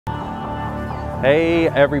Hey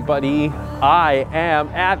everybody, I am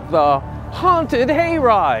at the Haunted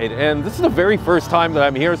Hayride, and this is the very first time that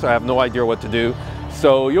I'm here, so I have no idea what to do.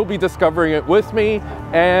 So you'll be discovering it with me,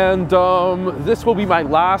 and this will be my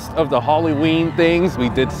last of the Halloween things. We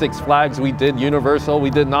did Six Flags, we did Universal, we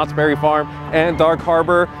did Knott's Berry Farm and Dark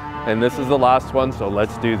Harbor, and this is the last one, so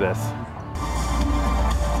let's do this.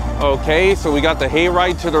 Okay, so we got the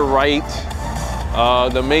hayride to the right.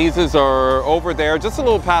 The mazes are over there, just a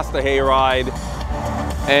little past the hayride.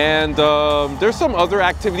 And there's some other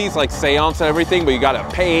activities like seance and everything, but you gotta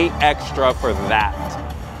pay extra for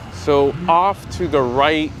that. So off to the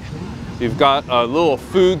right, you've got a little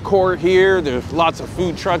food court here. There's lots of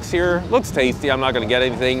food trucks here. Looks tasty. I'm not gonna get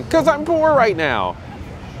anything because I'm poor right now.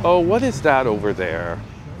 Oh, what is that over there?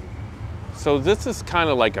 So this is kind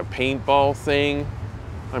of like a paintball thing.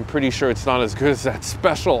 I'm pretty sure it's not as good as that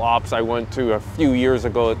special ops I went to a few years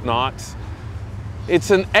ago at Knott's.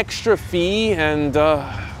 It's an extra fee, and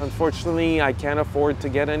unfortunately, I can't afford to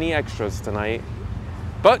get any extras tonight.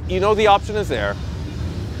 But you know the option is there.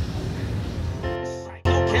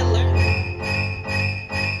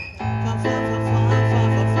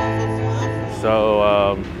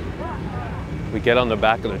 So we get on the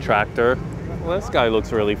back of the tractor. Well, this guy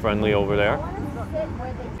looks really friendly over there.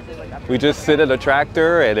 We just sit at a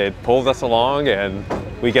tractor and it pulls us along and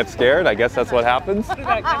we get scared. I guess that's what happens.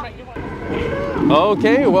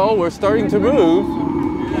 Okay, well, we're starting to move.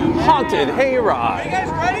 Haunted Hayride. You guys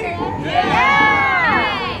ready? Yeah!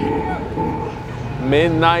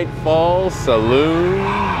 Midnight Falls Saloon.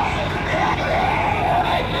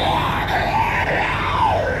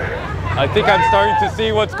 I think I'm starting to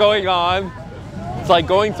see what's going on. It's like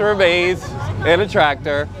going through a maze in a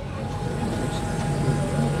tractor.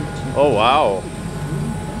 Oh, wow.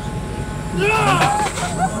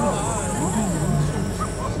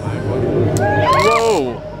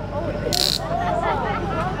 Whoa!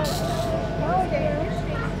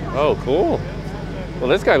 Oh, cool. Well,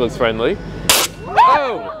 this guy looks friendly.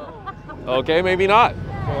 Oh! Okay, maybe not.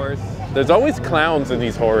 Of course. There's always clowns in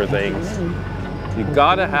these horror things. You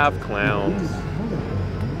gotta have clowns.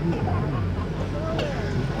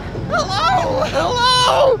 Hello!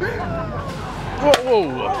 Hello! Whoa!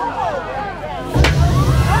 Whoa.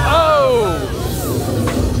 Oh!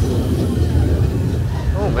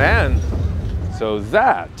 Oh man, so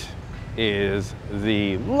that is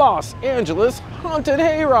the Los Angeles Haunted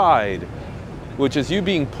Hayride, which is you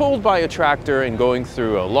being pulled by a tractor and going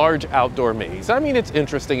through a large outdoor maze. I mean, it's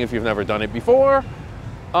interesting if you've never done it before.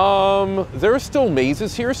 There are still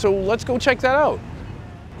mazes here, so let's go check that out.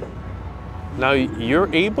 Now,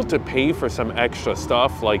 you're able to pay for some extra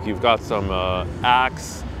stuff, like you've got some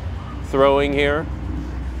axe throwing here.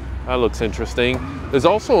 That looks interesting. There's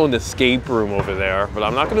also an escape room over there, but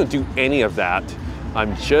I'm not going to do any of that.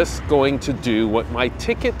 I'm just going to do what my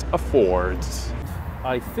ticket affords.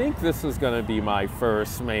 I think this is going to be my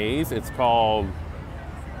first maze. It's called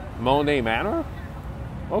Manoe Manor.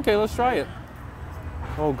 Okay, let's try it.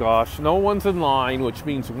 Oh gosh, no one's in line, which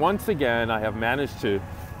means once again I have managed to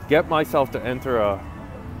get myself to enter a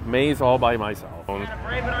maze all by myself. You gotta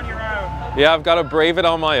brave it on your own. Yeah, I've got to brave it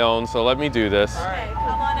on my own, so let me do this. All right,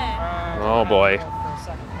 come on in. Oh boy.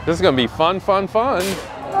 This is gonna be fun, fun, fun.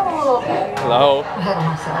 Hello.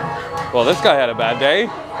 Well, this guy had a bad day.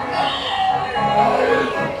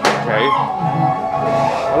 Okay.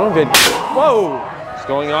 I don't get. Whoa! What's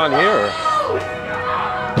going on here?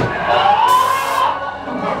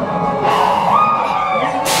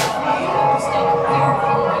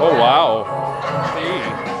 Oh wow.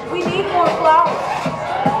 We need more flowers.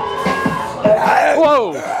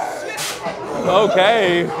 Whoa!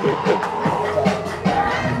 Okay.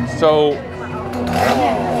 So,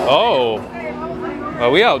 oh,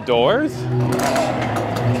 are we outdoors?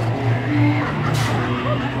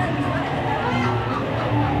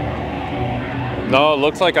 No, it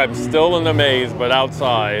looks like I'm still in the maze, but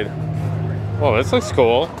outside. Whoa, this looks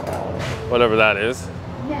cool. Whatever that is.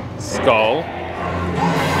 Skull.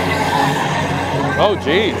 Oh,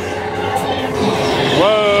 geez.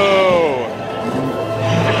 Whoa.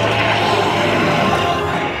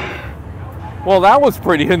 Well, that was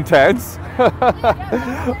pretty intense.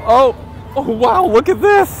 Oh, wow, look at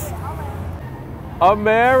this. A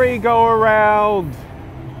merry-go-round.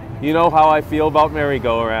 You know how I feel about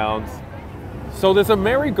merry-go-rounds. So there's a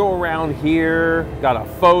merry-go-round here, got a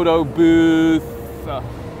photo booth,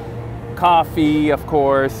 coffee, of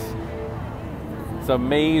course. It's a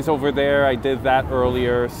maze over there, I did that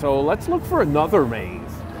earlier. So let's look for another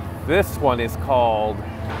maze. This one is called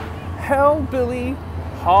Hellbilly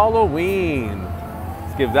Halloween.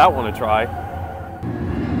 Let's give that one a try.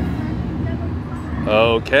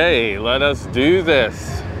 Okay, let us do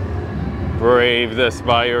this. Brave this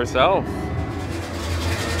by yourself.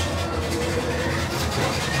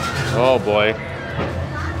 Oh boy.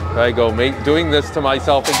 There I go, doing this to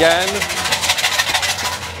myself again.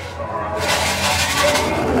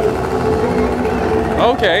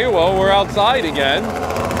 Okay, well, we're outside again.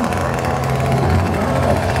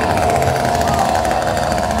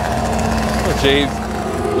 Oh, jeez.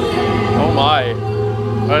 Oh my.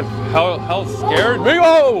 That hell scared me.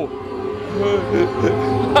 Oh!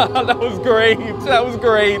 That was great. That was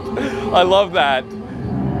great. I love that.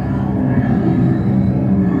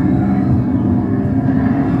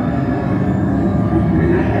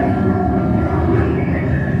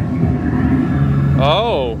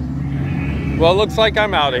 Oh. Well, looks like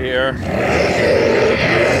I'm out of here.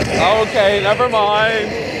 Okay, never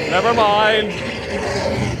mind. Never mind.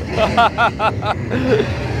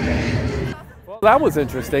 Well, that was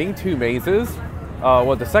interesting. 2 mazes.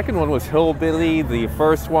 Well, the second one was Hellbilly. The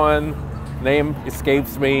first one, name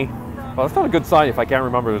escapes me. Well, that's not a good sign if I can't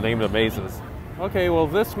remember the name of the mazes. Okay, well,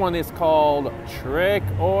 this one is called Trick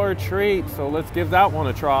or Treat. So let's give that one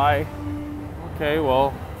a try. Okay,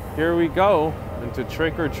 well, here we go. Into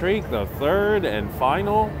Trick or Treat, the third and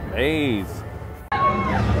final maze.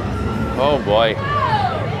 Oh boy.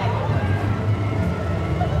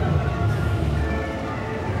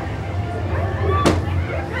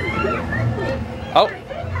 Oh.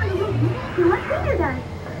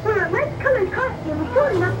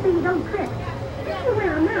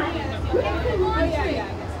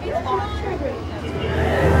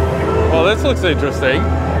 Well, this looks interesting.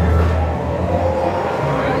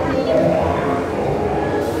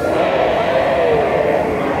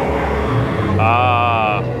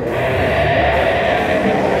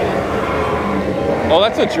 Oh,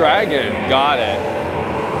 that's a dragon. Got it.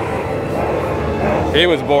 He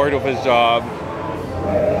was bored with his job.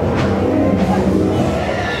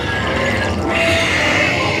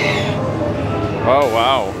 Oh,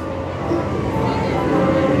 wow.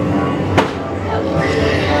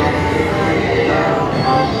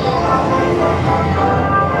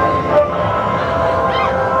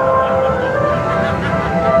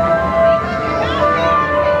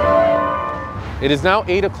 It is now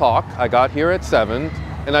 8 o'clock. I got here at 7,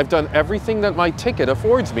 and I've done everything that my ticket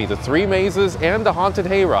affords me, the 3 mazes and the Haunted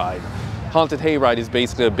Hayride. Haunted Hayride is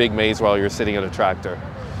basically a big maze while you're sitting in a tractor.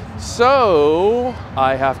 So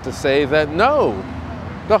I have to say that no,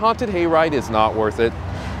 the Haunted Hayride is not worth it.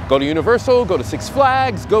 Go to Universal, go to Six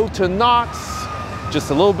Flags, go to Knott's, just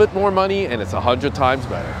a little bit more money and it's 100 times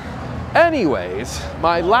better. Anyways,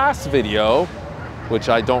 my last video, which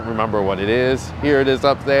I don't remember what it is, here it is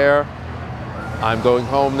up there. I'm going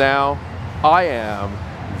home now. I am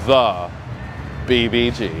the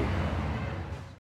BBG.